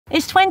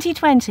It's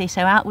 2020,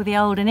 so out with the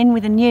old and in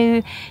with the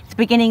new. It's the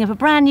beginning of a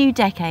brand new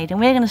decade, and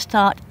we're going to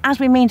start as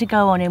we mean to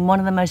go on in one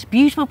of the most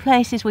beautiful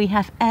places we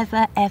have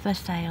ever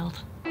sailed.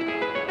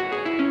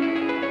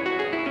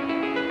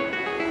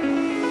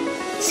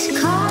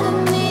 It's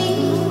calling me.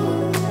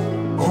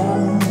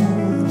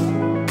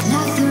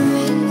 Like the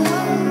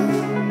rainbow.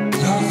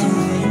 Like the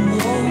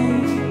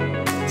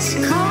rainbow. It's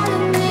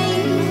calling me.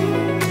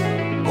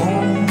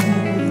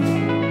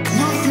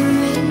 Like the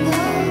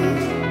rainbow.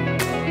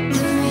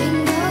 The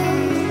rainbow.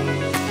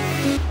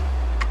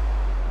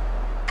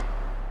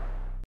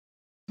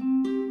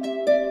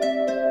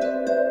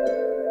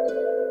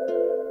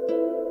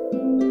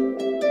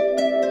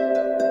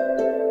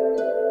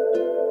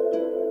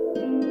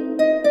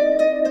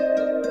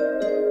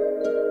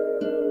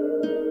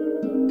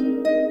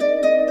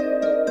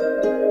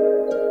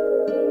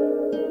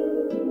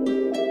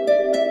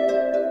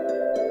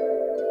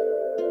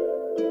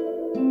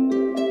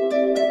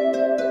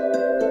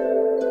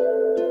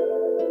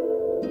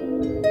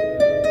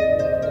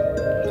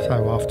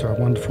 So after a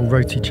wonderful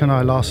roti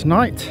canai last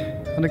night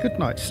and a good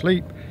night's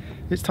sleep,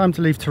 it's time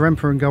to leave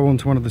Terempa and go on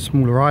to one of the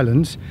smaller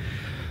islands.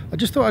 I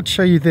just thought I'd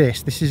show you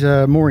this. This is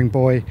a mooring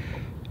buoy.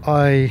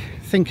 I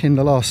think in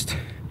the last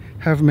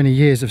however many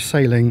years of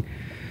sailing,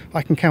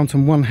 I can count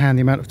on one hand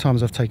the amount of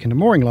times I've taken a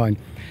mooring line.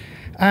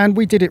 And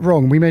we did it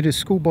wrong. We made a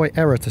schoolboy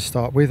error to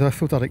start with. I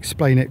thought I'd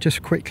explain it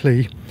just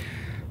quickly.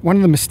 One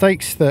of the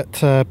mistakes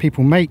that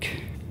people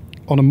make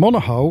on a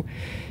monohull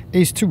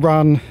is to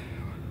run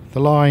the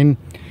line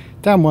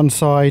down one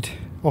side,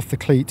 off the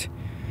cleat,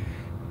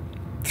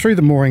 through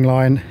the mooring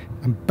line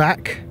and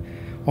back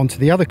onto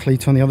the other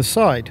cleat on the other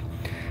side.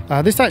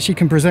 This actually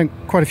can present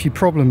quite a few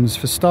problems.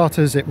 For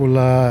starters, it will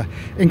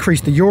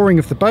increase the yawing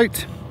of the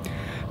boat.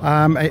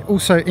 It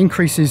also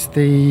increases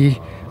the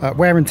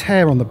wear and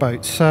tear on the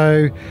boat.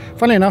 So,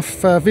 funnily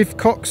enough, Viv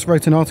Cox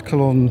wrote an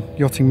article on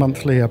Yachting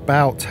Monthly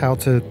about how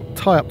to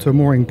tie up to a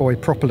mooring buoy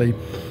properly.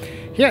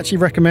 He actually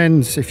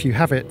recommends, if you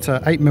have it,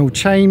 8mm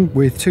chain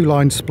with 2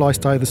 lines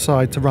spliced either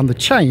side to run the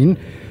chain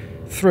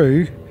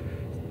through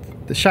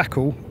the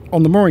shackle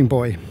on the mooring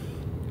buoy.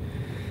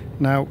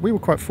 Now, we were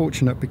quite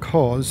fortunate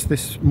because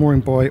this mooring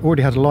buoy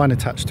already had a line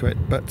attached to it,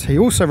 but he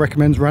also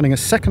recommends running a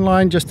second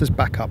line just as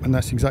backup, and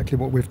that's exactly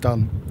what we've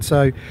done.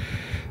 So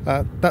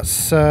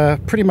that's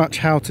pretty much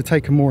how to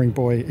take a mooring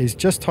buoy, is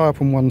just tie up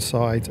on one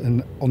side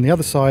and on the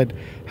other side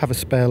have a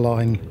spare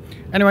line.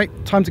 Anyway,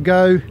 time to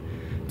go.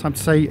 Time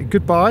to say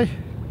goodbye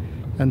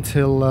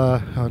until, I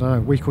don't know,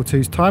 a week or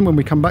two's time when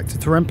we come back to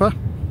Terempa,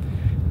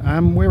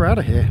 and we're out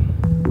of here.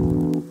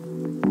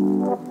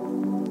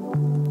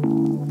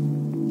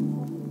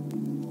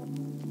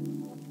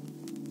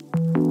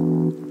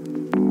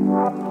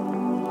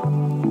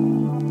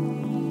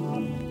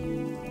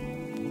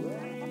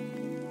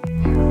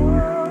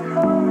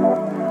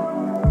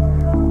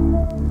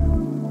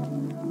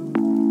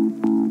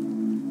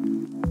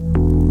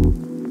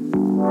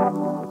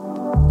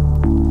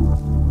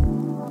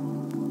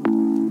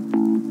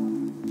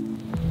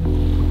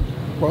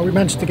 Well, we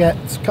managed to get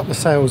a couple of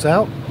sails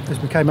out as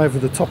we came over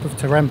the top of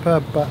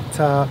Terempa, but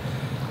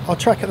our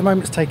track at the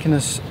moment is taking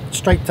us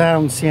straight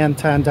down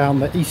Siantan, down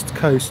the east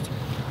coast,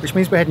 which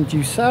means we're heading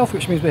due south,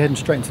 which means we're heading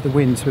straight into the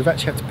wind, so we've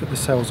actually had to put the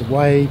sails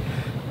away.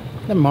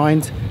 Never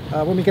mind,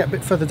 when we get a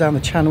bit further down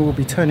the channel, we'll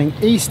be turning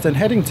east and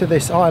heading to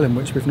this island,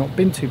 which we've not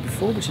been to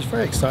before, which is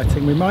very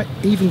exciting. We might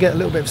even get a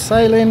little bit of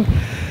sailing.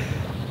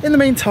 In the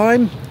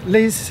meantime,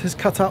 Liz has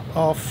cut up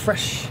our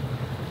fresh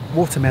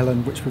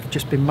watermelon, which we've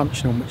just been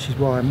munching on, which is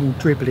why I'm all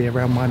dribbly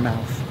around my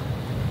mouth.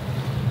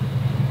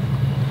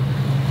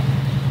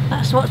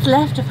 That's what's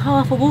left of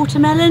half a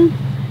watermelon,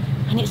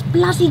 and it's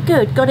bloody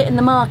good. Got it in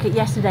the market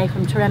yesterday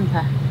from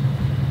Terempa.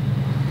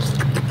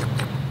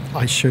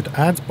 I should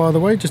add, by the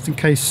way, just in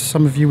case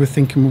some of you were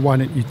thinking, well, why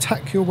don't you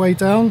tack your way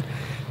down?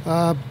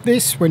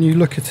 This, when you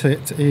look at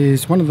it,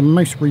 is one of the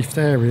most reefed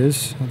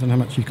areas. I don't know how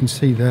much you can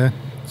see there.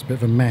 It's a bit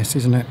of a mess,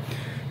 isn't it?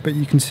 But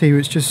you can see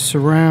it's just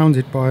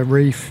surrounded by a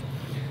reef.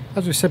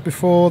 As we said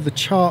before, the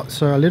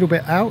charts are a little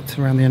bit out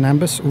around the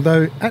Anambas,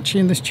 although actually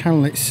in this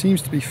channel it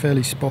seems to be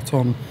fairly spot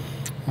on.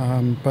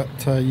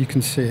 But you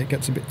can see it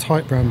gets a bit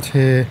tight around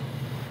here,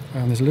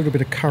 and there's a little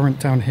bit of current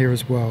down here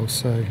as well,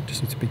 so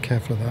just need to be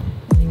careful of that.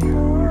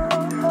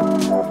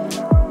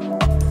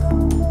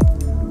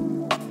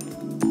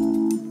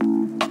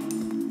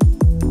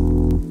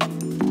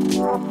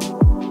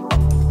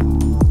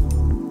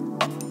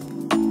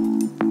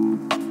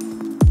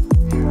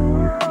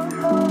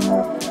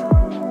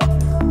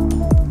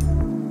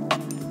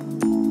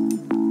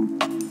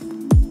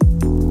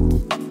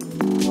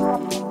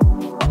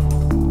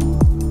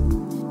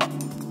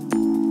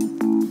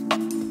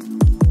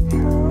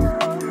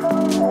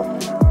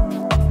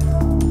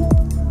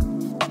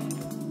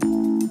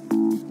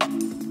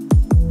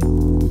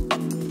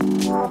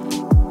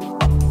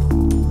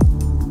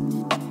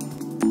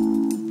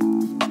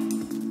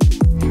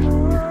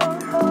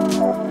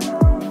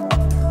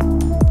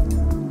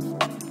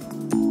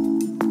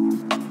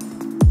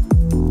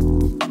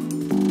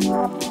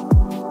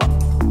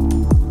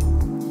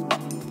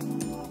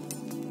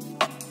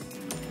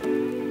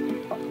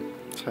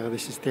 So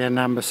this is the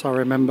Olympus, I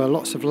remember.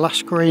 Lots of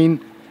lush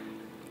green,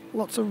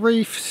 lots of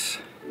reefs,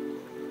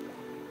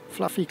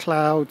 fluffy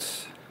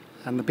clouds,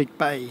 and the big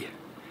bay.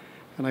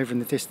 And over in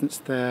the distance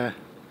there,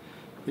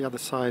 the other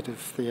side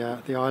of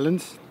the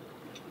island.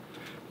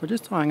 We're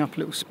just eyeing up a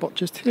little spot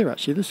just here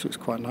actually. This looks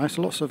quite nice.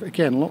 Lots of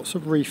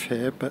reef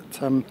here, but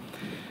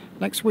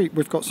next week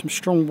we've got some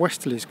strong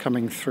westerlies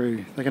coming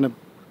through. They're going to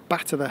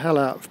batter the hell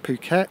out of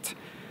Phuket,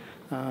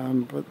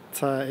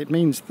 but it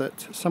means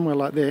that somewhere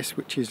like this,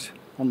 which is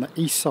on the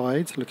east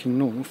side looking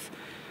north,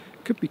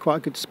 could be quite a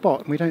good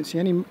spot. We don't see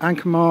any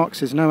anchor marks,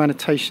 there's no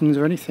annotations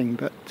or anything,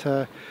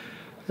 but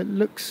it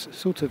looks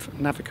sort of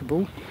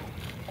navigable.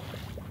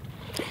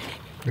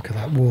 Look at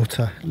that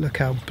water, look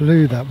how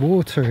blue that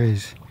water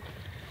is.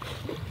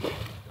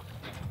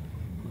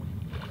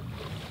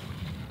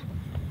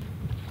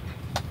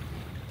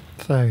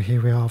 So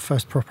here we are,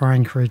 first proper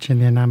anchorage in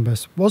the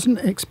Olympus. Wasn't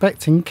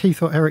expecting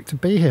Keith or Eric to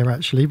be here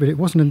actually, but it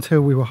wasn't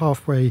until we were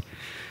halfway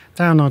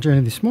down our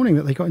journey this morning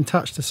that they got in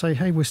touch to say,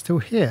 hey, we're still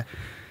here.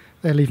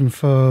 They're leaving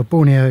for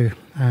Borneo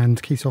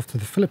and Keith's off to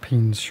the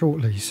Philippines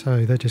shortly,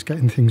 so they're just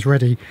getting things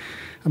ready.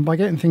 And by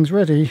getting things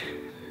ready,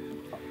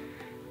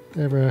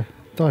 they're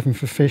diving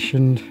for fish,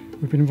 and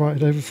we've been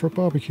invited over for a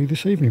barbecue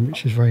this evening,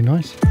 which is very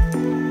nice.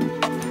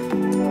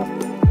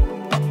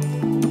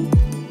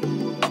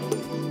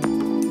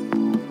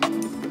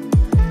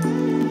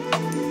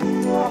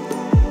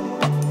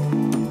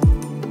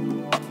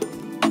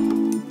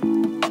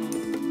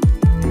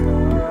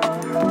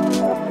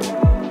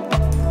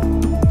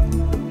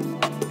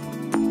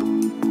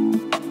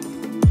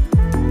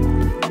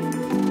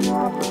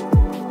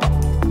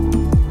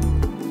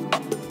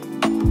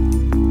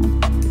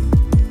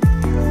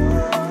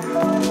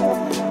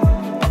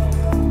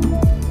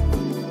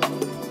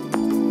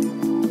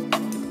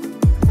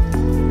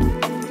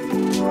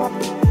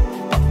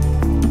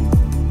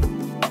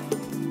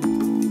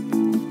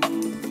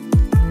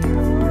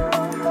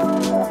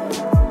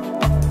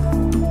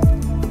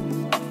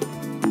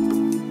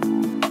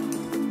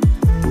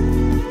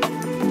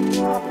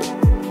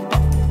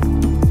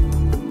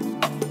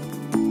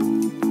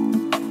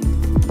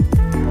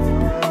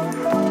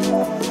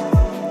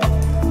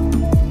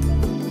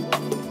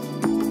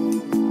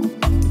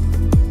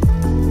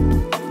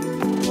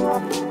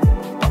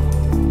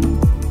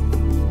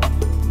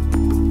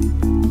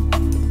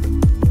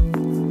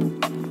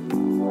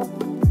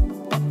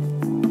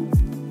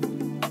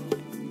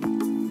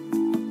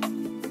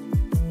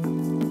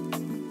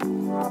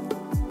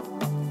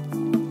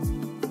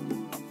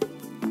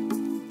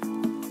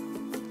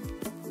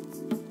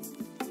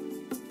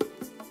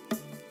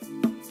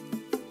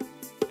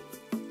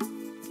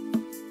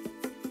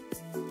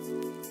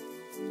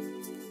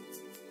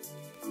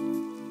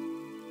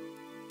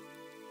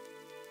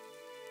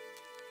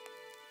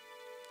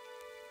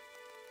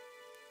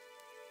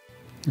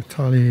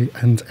 Natalie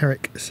and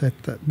Eric said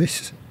that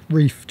this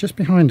reef just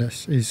behind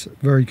us is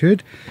very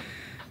good,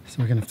 so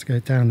we're going to have to go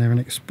down there and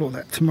explore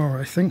that tomorrow,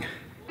 I think.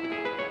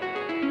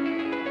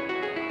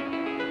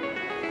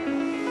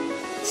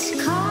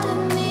 It's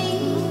calling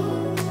me,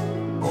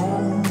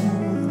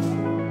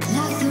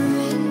 like the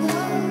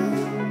rainbow.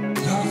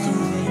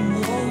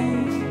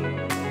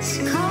 It's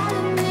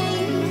calling me,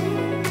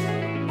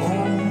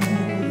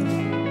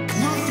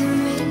 like the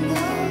rainbow. The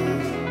rainbow.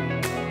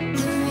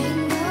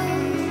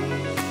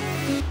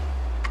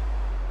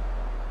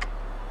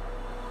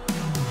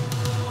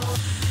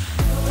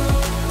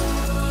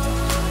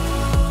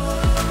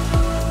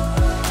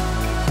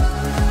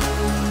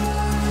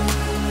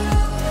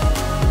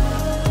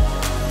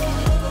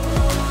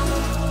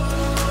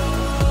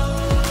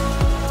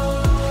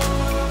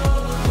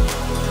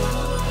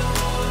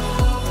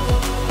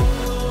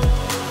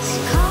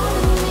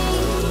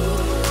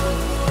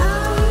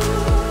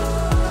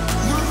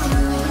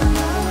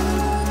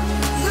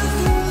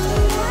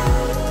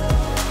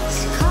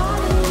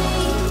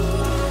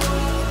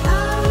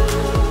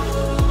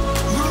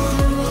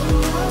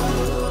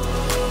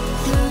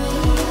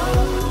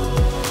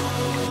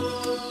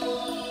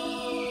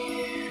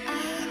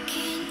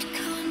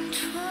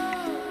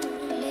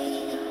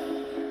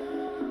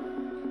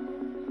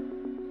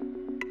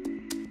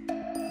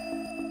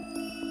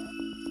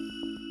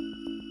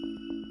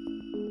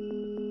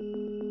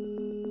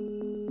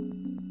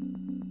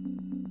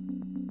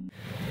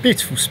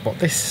 Beautiful spot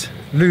this,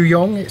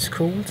 Luyong it's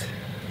called.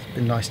 It's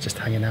been nice just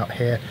hanging out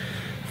here.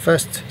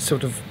 First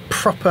sort of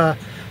proper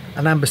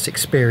Olympus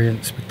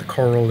experience with the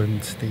coral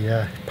and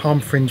the palm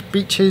fringe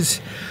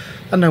beaches,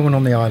 and no one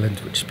on the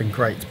island, which has been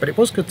great. But it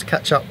was good to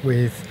catch up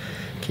with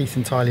Keith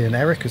and Tylee and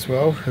Eric as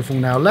well, who've all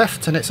now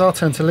left, and it's our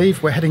turn to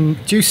leave. We're heading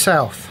due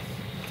south.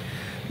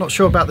 Not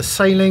sure about the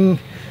sailing.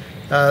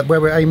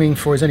 Where we're aiming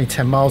for is only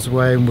 10 miles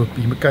away, and we'll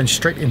be going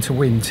straight into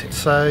wind.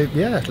 So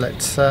yeah,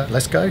 let's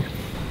go.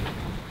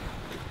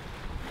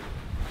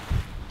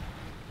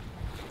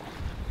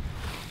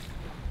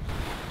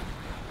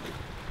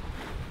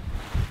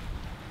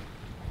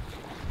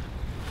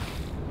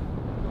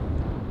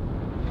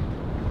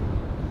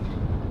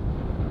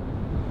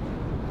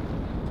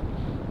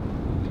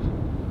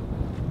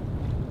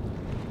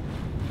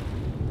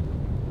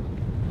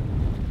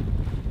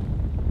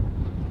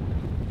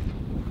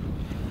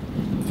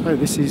 So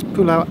this is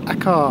Pulau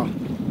Akar,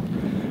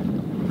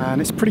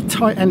 and it's a pretty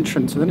tight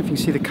entrance. I don't know if you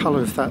can see the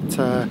colour of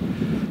that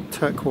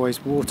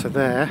turquoise water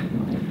there.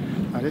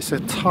 And it's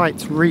a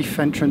tight reef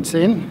entrance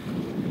in,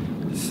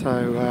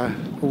 so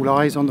all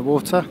eyes on the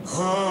water.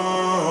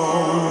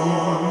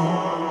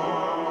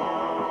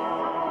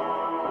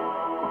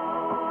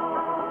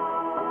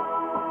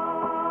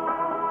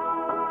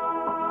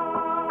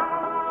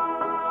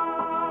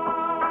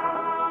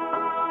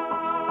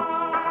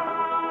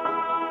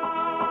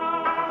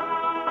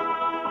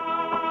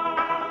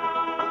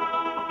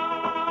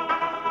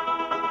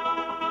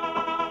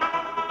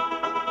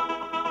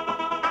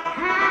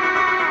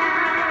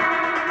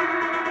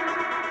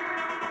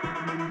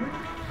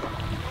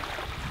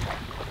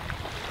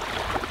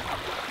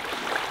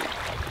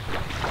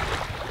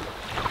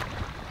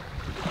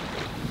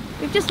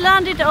 We've just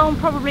landed on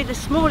probably the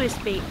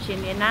smallest beach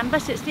in the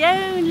Anambas. It's the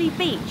only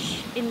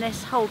beach in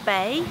this whole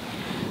bay,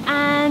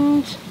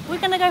 and we're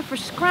going to go for a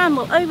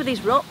scramble over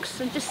these rocks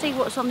and just see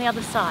what's on the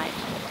other side.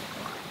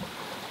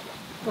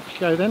 Off you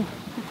go then.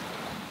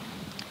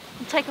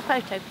 And take a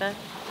photo first.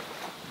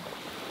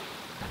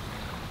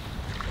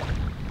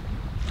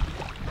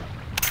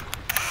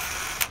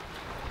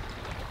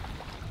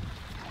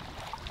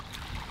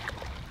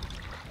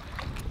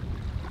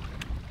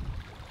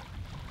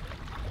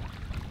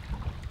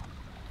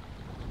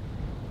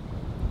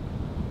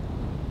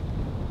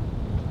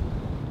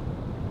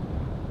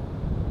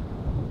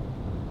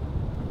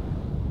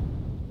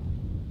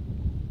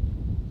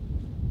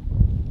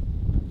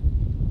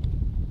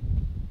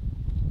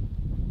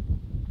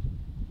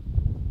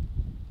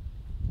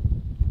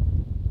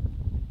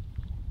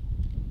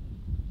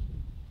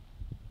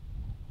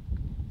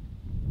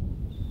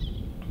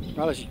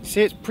 Well, as you can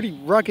see, it's pretty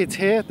rugged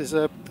here. There's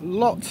a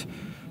lot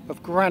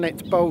of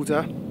granite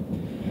boulder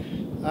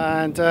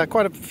and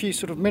quite a few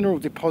sort of mineral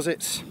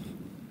deposits.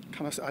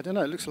 Kind of, I don't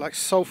know, it looks like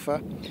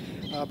sulphur.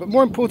 But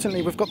more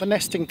importantly, we've got the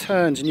nesting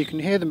terns, and you can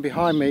hear them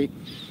behind me,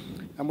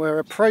 and we're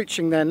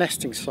approaching their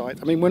nesting site.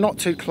 I mean, we're not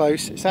too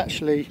close.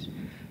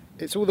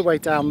 It's all the way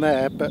down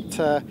there, but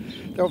they're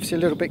obviously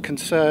a little bit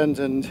concerned,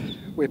 and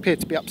we appear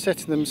to be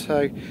upsetting them,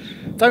 so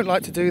don't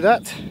like to do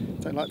that.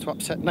 Don't like to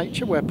upset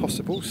nature where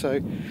possible,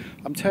 so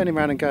I'm turning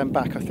around and going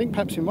back. I think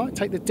perhaps we might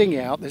take the dinghy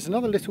out. There's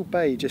another little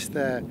bay just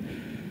there,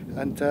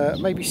 and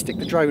maybe stick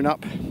the drone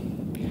up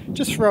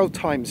just for old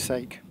time's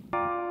sake.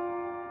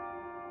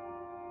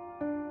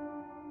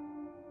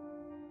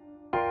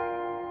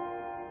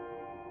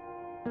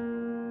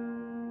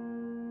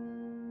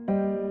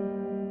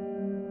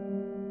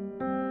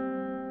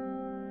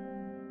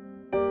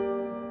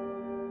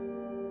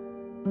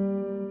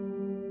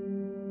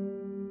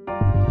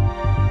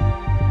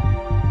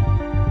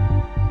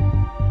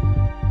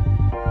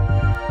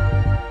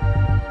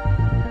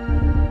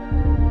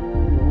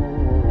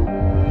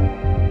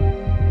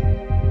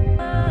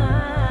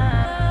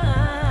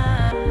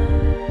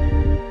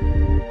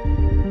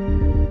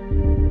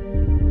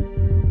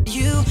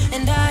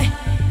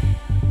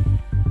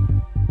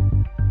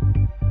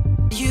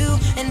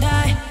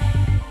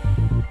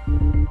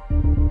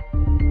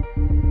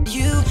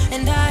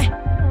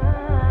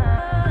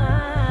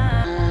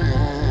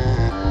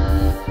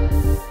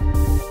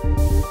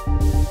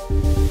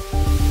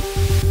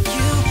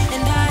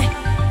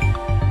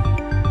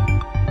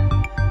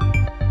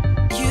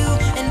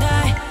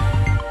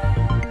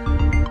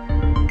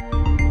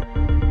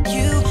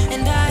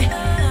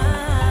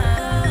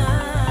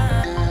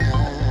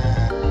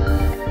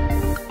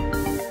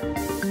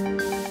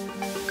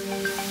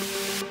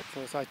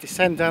 I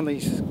descend down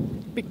these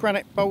big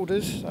granite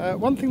boulders.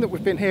 One thing that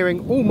we've been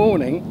hearing all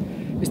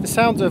morning is the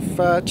sound of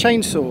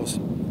chainsaws.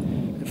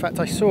 In fact,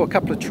 I saw a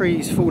couple of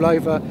trees fall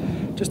over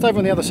just over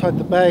on the other side of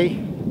the bay.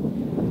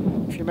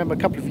 If you remember, a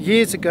couple of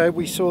years ago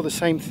we saw the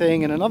same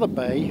thing in another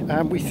bay,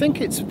 and we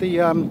think it's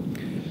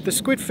the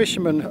squid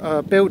fishermen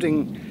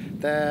building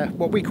their,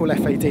 what we call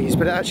FADs,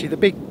 but actually the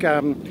big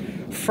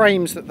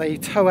frames that they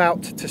tow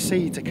out to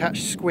sea to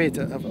catch squid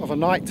of a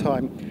night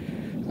time.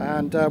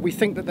 And we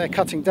think that they're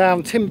cutting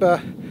down timber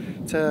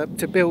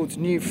to build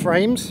new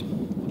frames.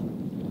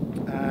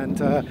 And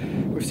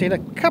we've seen a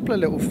couple of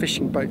little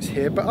fishing boats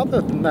here, but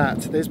other than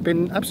that, there's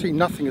been absolutely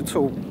nothing at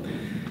all.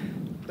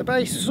 The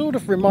bay sort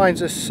of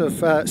reminds us of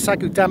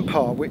Sagu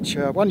Dampar, which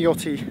one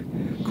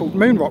yachty called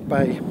Moonrock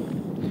Bay.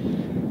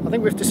 I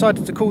think we've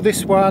decided to call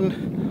this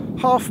one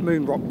Half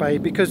Moonrock Bay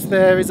because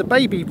there is a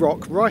baby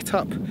rock right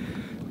up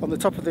on the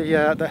top of the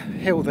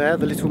hill there,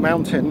 the little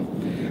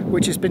mountain,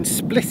 which has been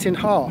split in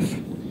half.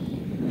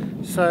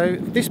 So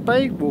this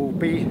bay will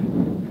be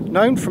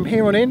known from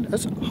here on in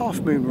as Half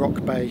Moon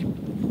Rock Bay,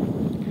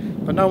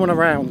 but no one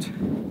around.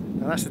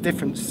 And that's the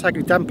difference.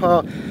 Sagu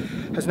Dampar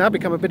has now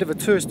become a bit of a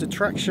tourist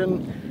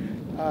attraction.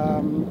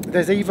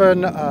 There's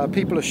even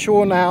people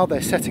ashore now.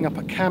 They're setting up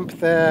a camp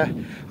there.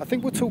 I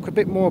think we'll talk a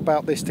bit more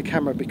about this to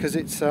camera because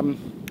it's on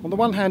the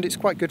one hand it's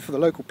quite good for the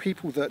local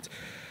people that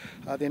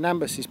the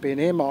Anambas is being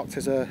earmarked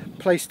as a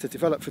place to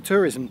develop for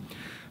tourism.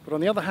 But on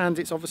the other hand,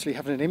 it's obviously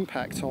having an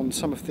impact on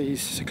some of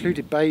these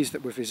secluded bays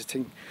that we're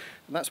visiting,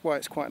 and that's why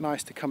it's quite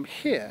nice to come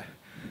here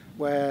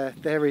where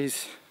there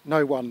is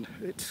no one.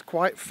 It's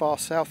quite far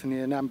south in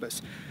the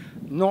Anambas.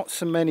 Not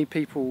so many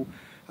people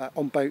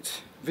on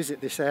boats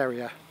visit this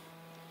area.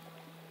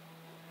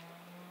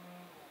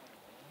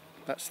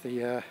 That's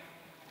the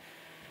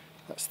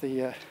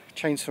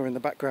chainsaw in the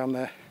background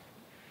there.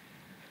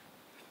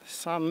 The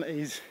sun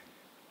is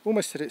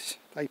almost at its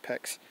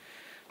apex.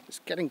 It's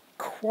getting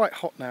quite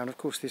hot now, and of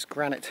course this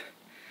granite,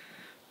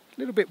 a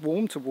little bit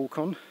warm to walk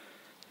on,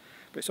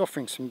 but it's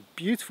offering some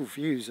beautiful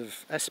views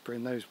of Esper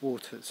in those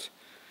waters.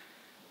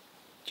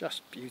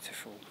 Just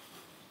beautiful.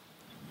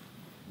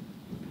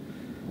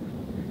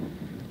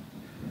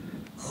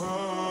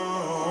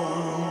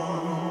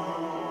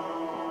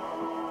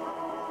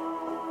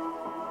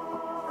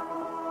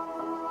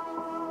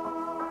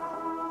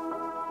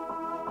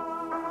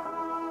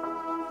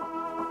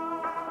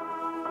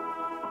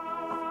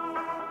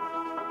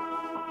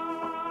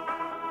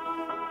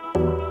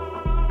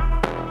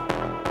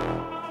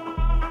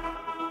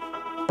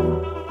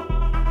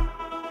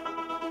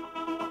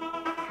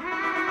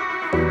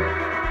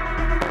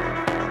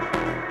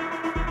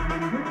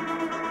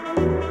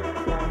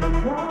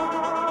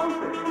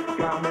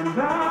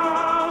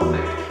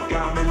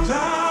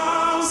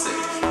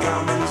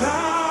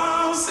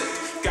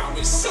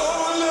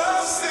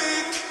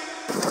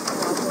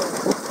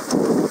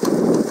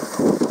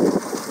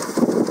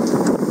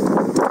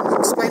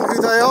 Explain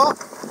who they are.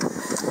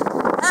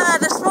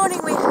 This morning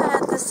we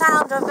heard the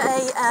sound of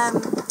a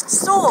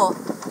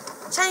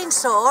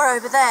chainsaw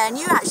over there, and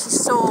you actually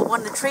saw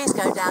one of the trees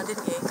go down,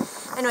 didn't you?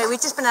 Anyway,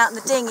 we've just been out in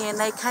the dinghy and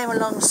they came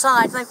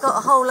alongside. They've got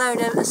a whole load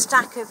of a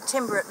stack of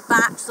timber at the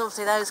back, so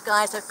obviously those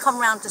guys have come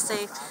round to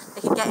see if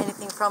they can get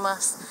anything from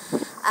us.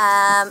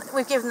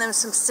 We've given them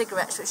some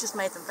cigarettes, which has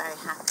made them very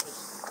happy.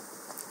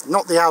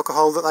 Not the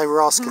alcohol that they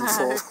were asking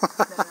for.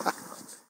 No.